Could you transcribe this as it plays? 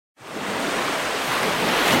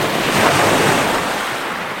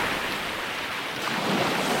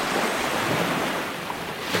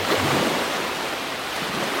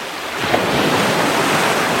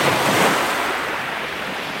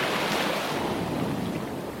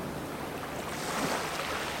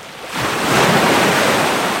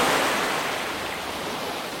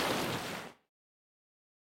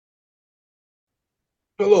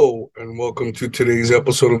and welcome to today's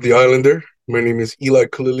episode of The Islander. My name is Eli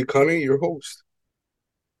Kalilikane, your host.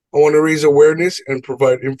 I want to raise awareness and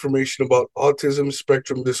provide information about autism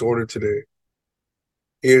spectrum disorder today.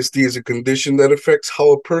 ASD is a condition that affects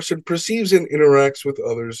how a person perceives and interacts with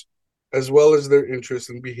others, as well as their interests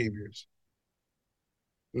and behaviors.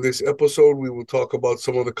 In this episode, we will talk about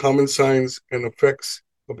some of the common signs and effects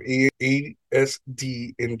of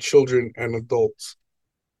ASD in children and adults.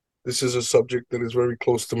 This is a subject that is very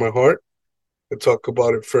close to my heart. I talk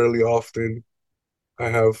about it fairly often. I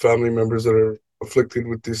have family members that are afflicted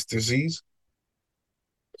with this disease.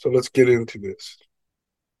 So let's get into this.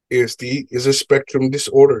 ASD is a spectrum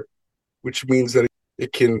disorder, which means that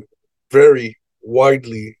it can vary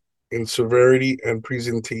widely in severity and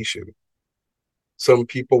presentation. Some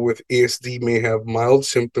people with ASD may have mild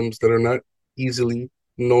symptoms that are not easily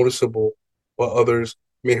noticeable, while others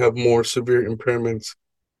may have more severe impairments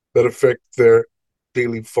that affect their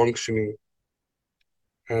daily functioning.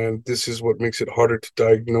 And this is what makes it harder to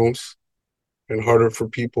diagnose and harder for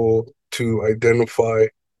people to identify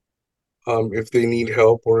if they need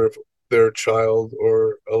help or if their child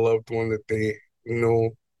or a loved one that they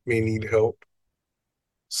know may need help.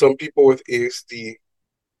 Some people with ASD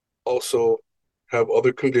also have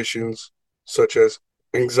other conditions such as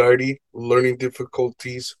anxiety, learning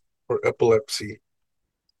difficulties, or epilepsy.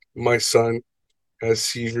 My son has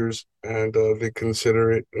seizures and they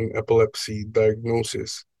consider it an epilepsy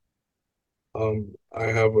diagnosis. I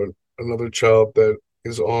have another child that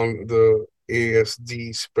is on the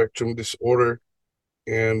ASD spectrum disorder,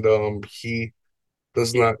 and he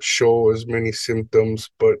does not show as many symptoms,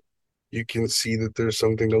 but you can see that there's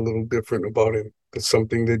something a little different about him. It's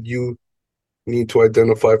something that you need to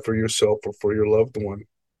identify for yourself or for your loved one.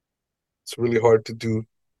 It's really hard to do,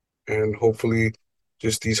 and hopefully,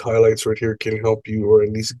 just these highlights right here can help you or at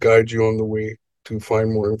least guide you on the way to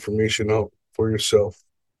find more information out for yourself.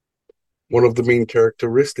 One of the main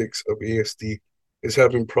characteristics of ASD is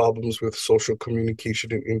having problems with social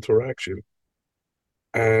communication and interaction.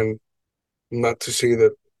 And not to say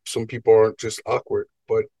that some people aren't just awkward,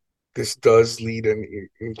 but this does lead, and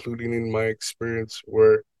including in my experience,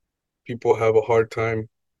 where people have a hard time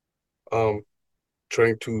um,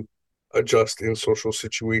 trying to adjust in social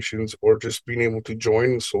situations or just being able to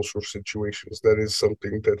join in social situations. That is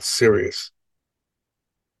something that's serious.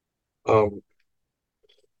 Um,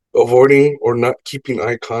 Avoiding or not keeping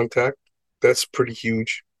eye contact, that's pretty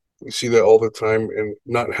huge. We see that all the time, and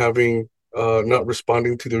not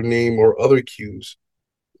responding to their name or other cues.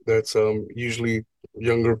 That's usually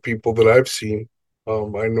younger people that I've seen.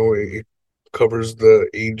 I know it covers the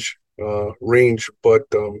age range, but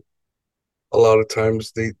a lot of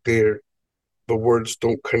times the words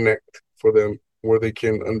don't connect for them where they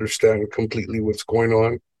can understand completely what's going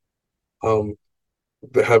on. Um,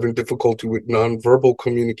 they're having difficulty with nonverbal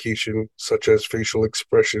communication, such as facial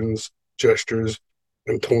expressions, gestures,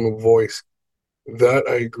 and tone of voice. That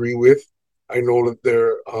I agree with. I know that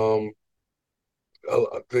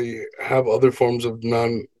they have other forms of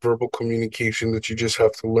nonverbal communication that you just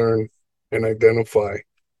have to learn and identify.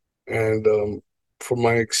 And from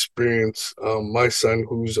my experience, my son,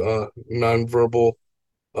 who's nonverbal,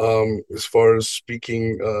 as far as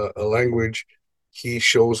speaking a language, he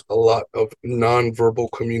shows a lot of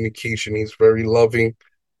nonverbal communication. He's very loving,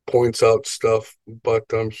 points out stuff, but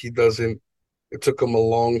he doesn't. It took him a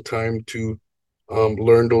long time to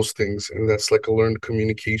learn those things, and that's like a learned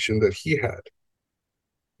communication that he had.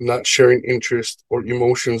 Not sharing interest or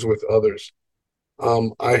emotions with others.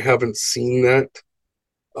 I haven't seen that.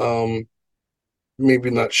 Um,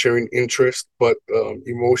 Maybe not sharing interest, but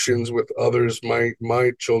emotions with others.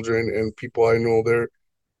 My children and people I know, they're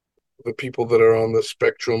the people that are on the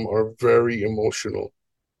spectrum are very emotional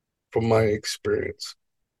from my experience.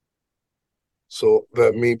 So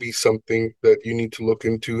that may be something that you need to look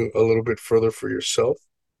into a little bit further for yourself.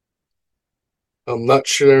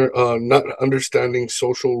 Not understanding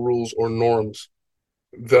social rules or norms.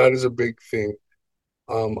 That is a big thing.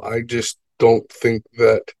 I just don't think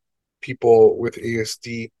that people with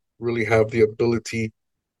ASD really have the ability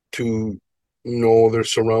to know their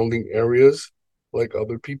surrounding areas like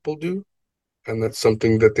other people do. And that's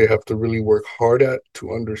something that they have to really work hard at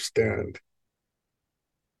to understand.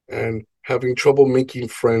 And having trouble making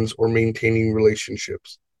friends or maintaining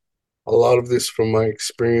relationships. A lot of this, from my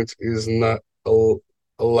experience, is not a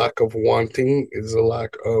lack of wanting, is a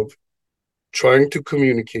lack of trying to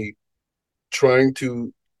communicate, trying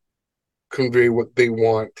to convey what they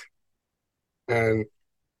want. And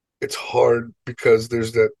it's hard because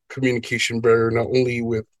there's that communication barrier, not only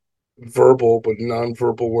with verbal, but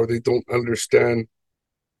nonverbal, where they don't understand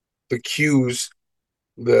the cues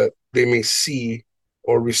that they may see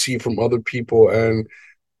or receive from other people, and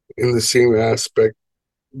in the same aspect,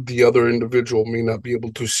 the other individual may not be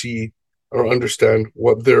able to see or understand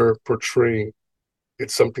what they're portraying.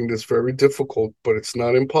 It's something that's very difficult, but it's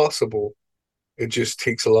not impossible. It just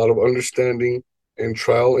takes a lot of understanding and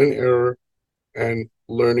trial and error and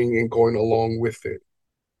learning and going along with it.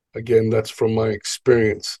 Again, that's from my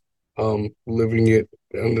experience, living it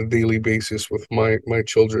on a daily basis with my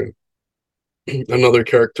children. Another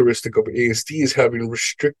characteristic of ASD is having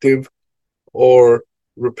restrictive or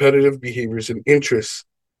repetitive behaviors and interests.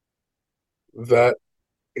 That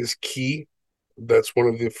is key. That's one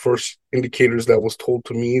of the first indicators that was told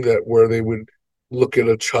to me, that where they would look at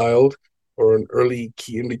a child, or an early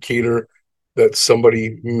key indicator that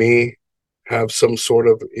somebody may have some sort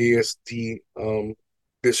of ASD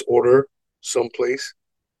disorder someplace.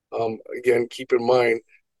 Again, keep in mind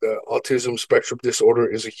that autism spectrum disorder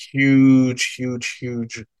is a huge, huge,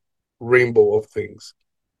 huge rainbow of things.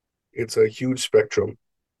 It's a huge spectrum.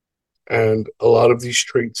 And a lot of these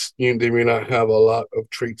traits, they may not have a lot of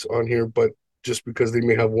traits on here, but just because they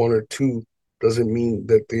may have one or two doesn't mean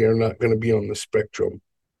that they are not going to be on the spectrum.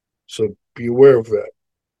 So be aware of that.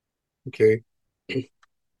 Okay.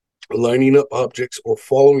 Lining up objects or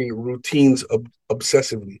following routines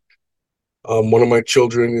obsessively. One of my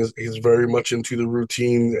children is very much into the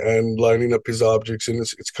routine and lining up his objects, and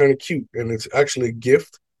it's kind of cute, and it's actually a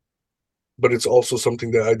gift, but it's also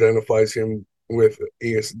something that identifies him with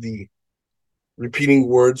ASD. Repeating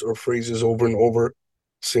words or phrases over and over,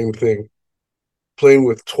 same thing. Playing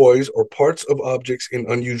with toys or parts of objects in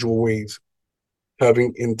unusual ways.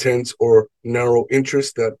 Having intense or narrow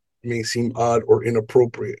interests that may seem odd or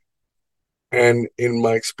inappropriate. And in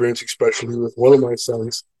my experience, especially with one of my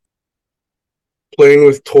sons, playing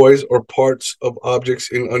with toys or parts of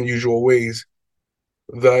objects in unusual ways,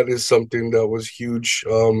 that is something that was huge.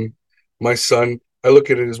 My son, I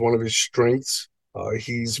look at it as one of his strengths.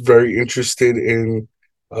 He's very interested in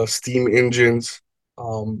steam engines,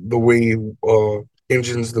 the way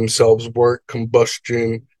engines themselves work,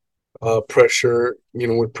 combustion, pressure,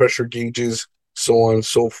 with pressure gauges, so on and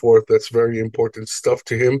so forth. That's very important stuff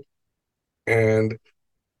to him. And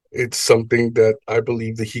it's something that I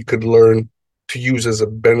believe that he could learn to use as a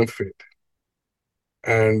benefit.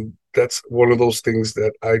 And that's one of those things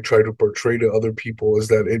that I try to portray to other people, is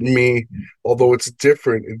that it may, although it's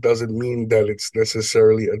different, it doesn't mean that it's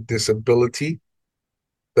necessarily a disability,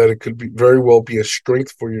 that it could be very well be a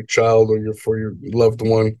strength for your child, or for your loved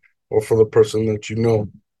one, or for the person that you know.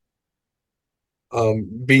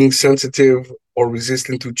 Being sensitive or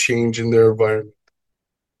resistant to change in their environment.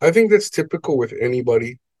 I think that's typical with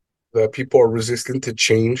anybody, that people are resistant to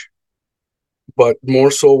change, but more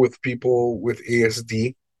so with people with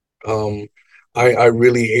ASD. Um, I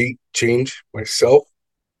really hate change myself,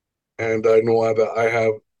 and I know that I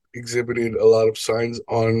have exhibited a lot of signs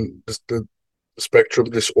on the spectrum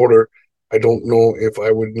disorder. I don't know if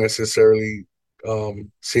I would necessarily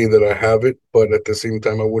say that I have it, but at the same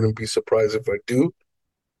time, I wouldn't be surprised if I do.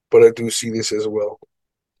 But I do see this as well.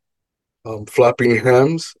 Flapping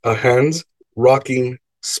hands, rocking,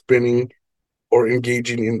 spinning, or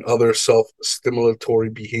engaging in other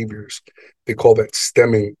self-stimulatory behaviors. They call that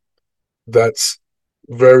stemming. That's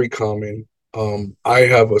very common. I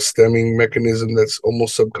have a stemming mechanism that's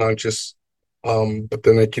almost subconscious, but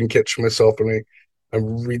then I can catch myself, and I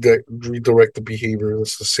redirect the behavior.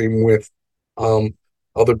 It's the same with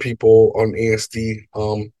other people on ASD.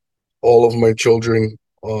 All of my children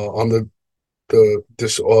on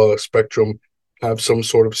this spectrum have some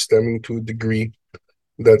sort of stemming to a degree.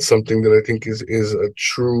 That's something that I think is a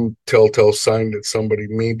true telltale sign that somebody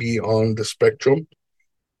may be on the spectrum.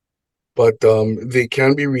 But they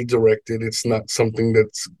can be redirected. It's not something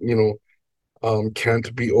that's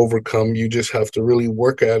can't be overcome. You just have to really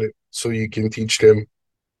work at it so you can teach them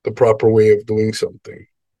the proper way of doing something.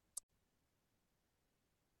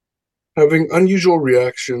 Having unusual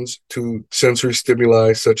reactions to sensory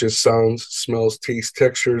stimuli such as sounds, smells, tastes,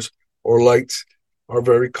 textures, or lights are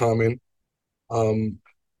very common. Um,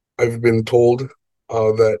 I've been told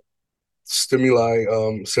that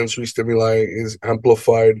sensory stimuli is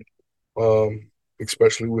amplified,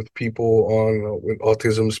 especially with people on with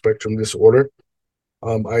autism spectrum disorder.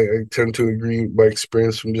 I tend to agree by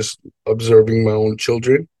experience from just observing my own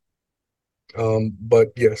children. But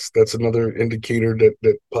yes, that's another indicator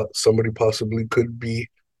that somebody possibly could be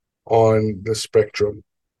on the spectrum.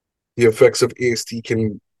 The effects of ASD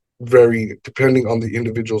can vary depending on the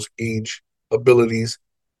individual's age, abilities,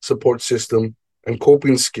 support system, and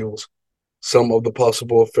coping skills. Some of the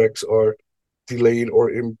possible effects are delayed or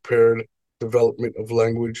impaired development of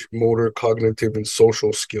language, motor, cognitive, and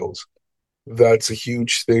social skills. That's a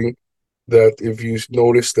huge thing. That if you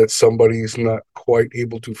notice that somebody is not quite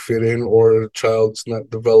able to fit in, or a child's not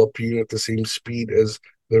developing at the same speed as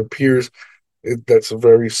their peers, that's a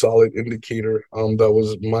very solid indicator. That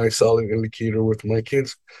was my solid indicator with my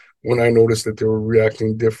kids when I noticed that they were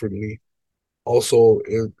reacting differently. Also,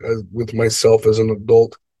 with myself as an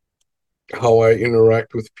adult, how I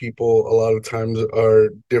interact with people a lot of times are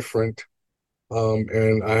different.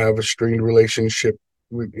 And I have a strained relationship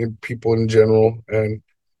with people in general, and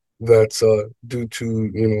that's due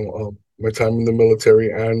to my time in the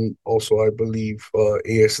military, and also I believe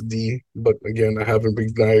ASD. But again, I haven't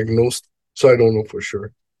been diagnosed, so I don't know for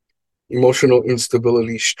sure. Emotional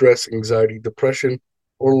instability, stress, anxiety, depression,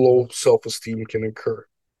 or low self-esteem can occur.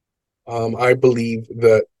 I believe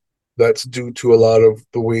that that's due to a lot of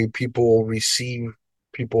the way people receive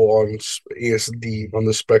people on ASD on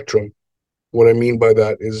the spectrum. What I mean by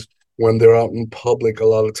that is when they're out in public, a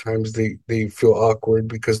lot of times they feel awkward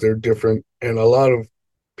because they're different, and a lot of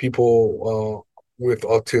people with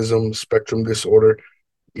autism spectrum disorder,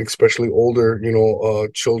 especially older,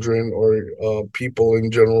 children or people in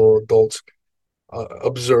general, adults,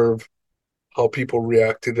 observe how people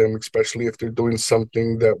react to them, especially if they're doing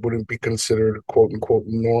something that wouldn't be considered quote unquote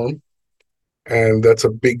norm. And that's a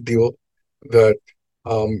big deal that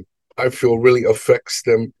um, I feel really affects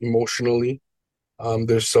them emotionally.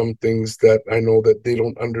 There's some things that I know that they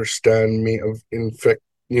don't understand may have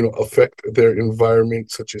affect their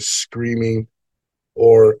environment, such as screaming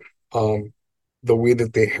or um, the way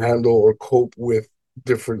that they handle or cope with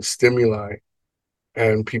different stimuli.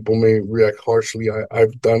 And people may react harshly.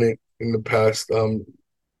 I've done it in the past.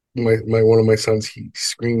 My one of my sons, he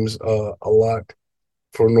screams a lot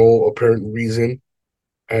for no apparent reason,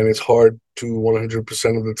 and it's hard to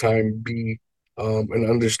 100% of the time be an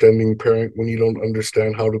understanding parent when you don't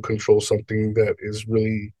understand how to control something that is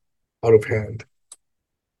really out of hand.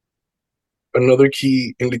 Another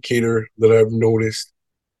key indicator that I've noticed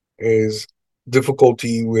is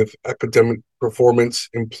difficulty with academic performance,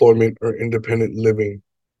 employment, or independent living.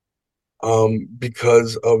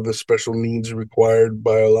 Because of the special needs required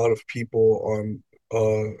by a lot of people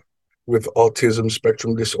on with autism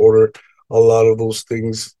spectrum disorder, a lot of those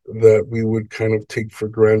things that we would kind of take for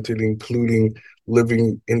granted, including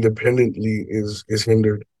living independently, is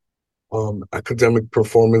hindered. Academic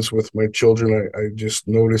performance with my children, I just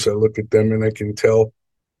notice, I look at them and I can tell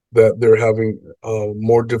that they're having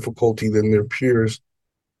more difficulty than their peers,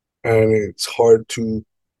 and it's hard to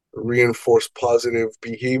reinforce positive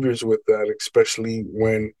behaviors with that, especially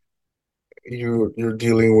when you're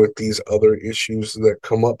dealing with these other issues that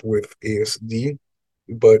come up with ASD.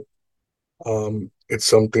 But it's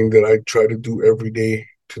something that I try to do every day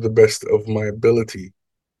to the best of my ability.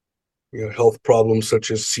 Health problems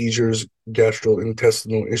such as seizures,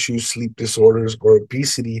 gastrointestinal issues, sleep disorders, or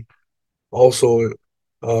obesity also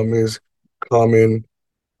is common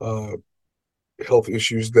uh, health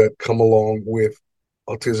issues that come along with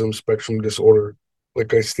autism spectrum disorder.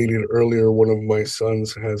 Like I stated earlier, one of my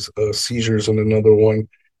sons has seizures, and another one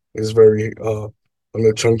is very on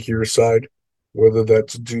the chunkier side. Whether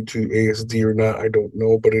that's due to ASD or not, I don't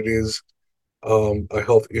know, but it is a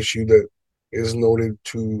health issue that is noted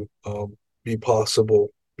to be possible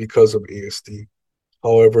because of ASD.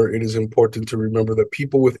 However, it is important to remember that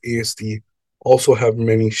people with ASD also have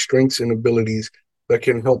many strengths and abilities that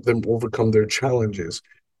can help them overcome their challenges.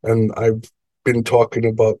 And I've been talking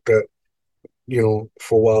about that,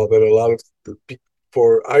 for a while, that a lot of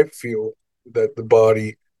I feel that the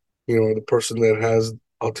body, the person that has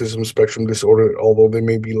autism spectrum disorder, although they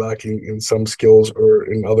may be lacking in some skills or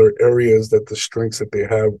in other areas, that the strengths that they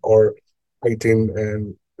have are heightened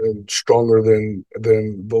and stronger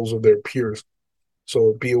than those of their peers.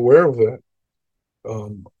 So be aware of that.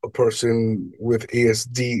 A person with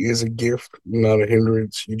ASD is a gift, not a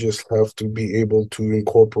hindrance. You just have to be able to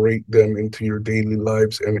incorporate them into your daily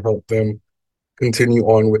lives and help them continue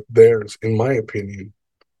on with theirs, in my opinion.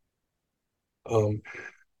 Um,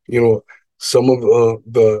 you know, some of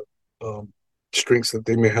the strengths that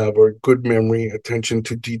they may have are good memory, attention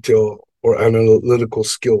to detail, or analytical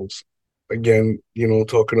skills. Again,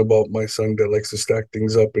 talking about my son that likes to stack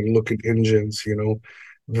things up and look at engines,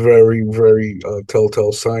 very, very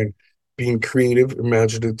telltale sign. Being creative,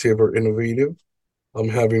 imaginative, or innovative.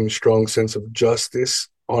 Having a strong sense of justice,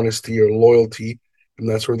 honesty, or loyalty. And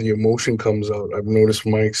that's where the emotion comes out. I've noticed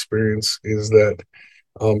from my experience is that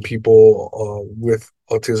people with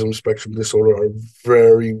autism spectrum disorder are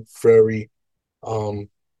very, very um,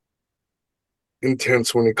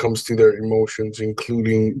 intense when it comes to their emotions,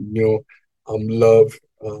 including, love,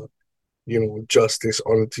 justice,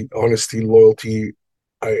 honesty, loyalty.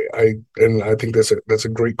 I think that's a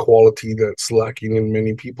great quality that's lacking in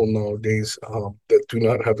many people nowadays, that do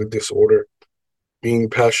not have the disorder.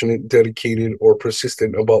 Being passionate, dedicated, or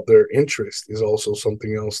persistent about their interest is also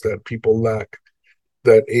something else that people lack.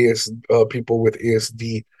 That people with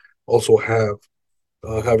ASD also have,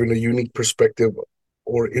 having a unique perspective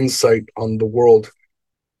or insight on the world.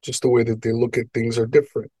 Just the way that they look at things are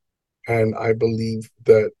different, and I believe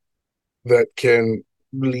that that can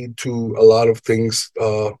lead to a lot of things,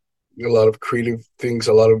 a lot of creative things,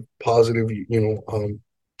 a lot of positive,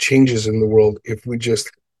 changes in the world if we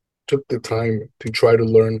just took the time to try to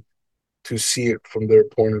learn to see it from their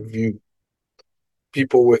point of view.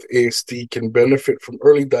 People with ASD can benefit from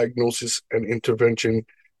early diagnosis and intervention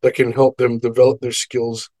that can help them develop their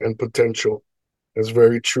skills and potential. That's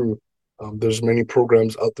very true. There's many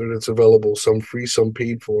programs out there that's available, some free, some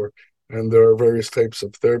paid for, and there are various types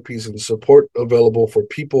of therapies and support available for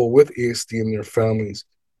people with ASD and their families.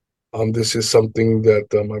 This is something that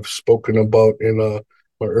I've spoken about in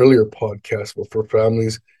my earlier podcast, but for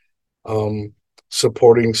families, um,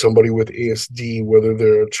 supporting somebody with ASD, whether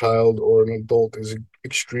they're a child or an adult, is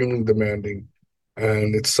extremely demanding,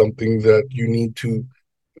 and it's something that you need to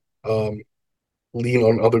um, lean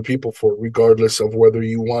on other people for, regardless of whether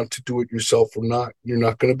you want to do it yourself or not. You're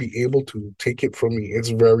not going to be able to. Take it from me. It's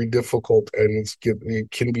very difficult, and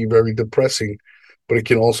it can be very depressing, but it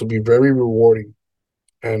can also be very rewarding.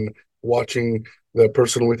 And watching that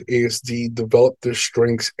person with ASD develop their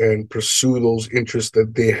strengths and pursue those interests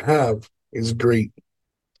that they have is great.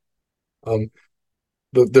 Um,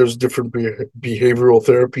 there's different behavioral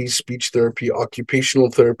therapy, speech therapy,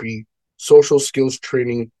 occupational therapy, social skills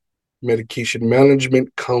training, medication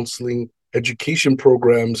management, counseling, education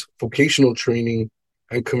programs, vocational training,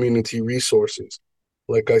 and community resources.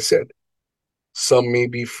 Like I said, some may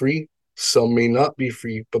be free, some may not be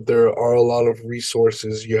free, but there are a lot of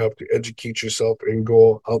resources. You have to educate yourself and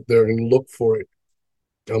go out there and look for it.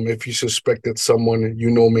 If you suspect that someone you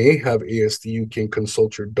know may have ASD, you can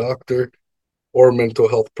consult your doctor or mental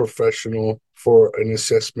health professional for an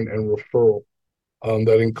assessment and referral.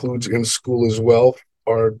 That includes in school as well.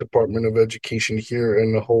 Our Department of Education here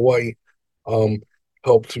in Hawaii um,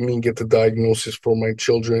 helped me get the diagnosis for my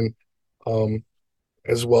children, um,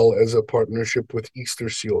 as well as a partnership with Easter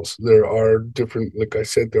Seals. There are different, like I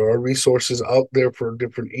said, there are resources out there for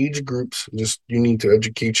different age groups. Just you need to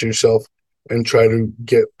educate yourself and try to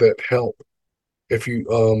get that help. If you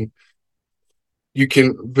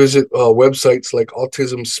can visit websites like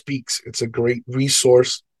Autism Speaks. It's a great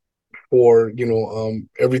resource for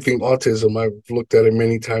everything autism. I've looked at it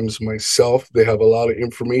many times myself. They have a lot of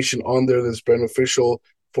information on there that's beneficial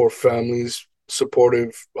for families,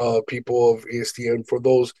 supportive people of ASD, and for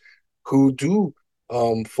those who do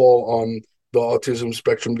fall on the autism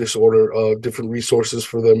spectrum disorder, different resources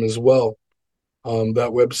for them as well.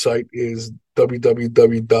 That website is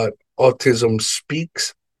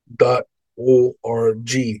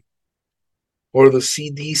www.autismspeaks.org, or the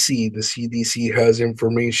CDC. The CDC has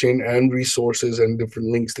information and resources and different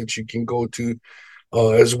links that you can go to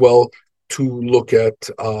as well to look at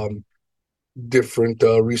different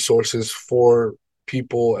resources for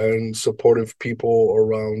people and supportive people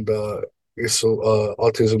around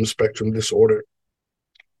autism spectrum disorder.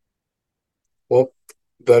 Well,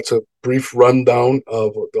 that's a brief rundown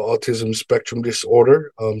of the autism spectrum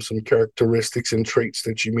disorder, some characteristics and traits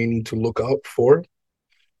that you may need to look out for.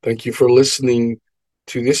 Thank you for listening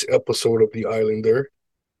to this episode of The Islander.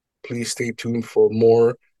 Please stay tuned for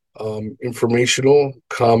more informational,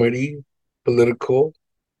 comedy, political,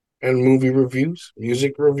 and movie reviews,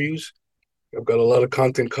 music reviews. I've got a lot of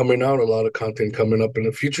content coming out, a lot of content coming up in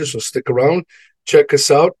the future, so stick around, check us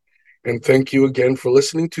out, and thank you again for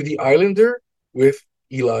listening to The Islander with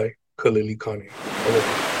Eli Kalilikane.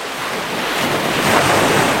 Aloha.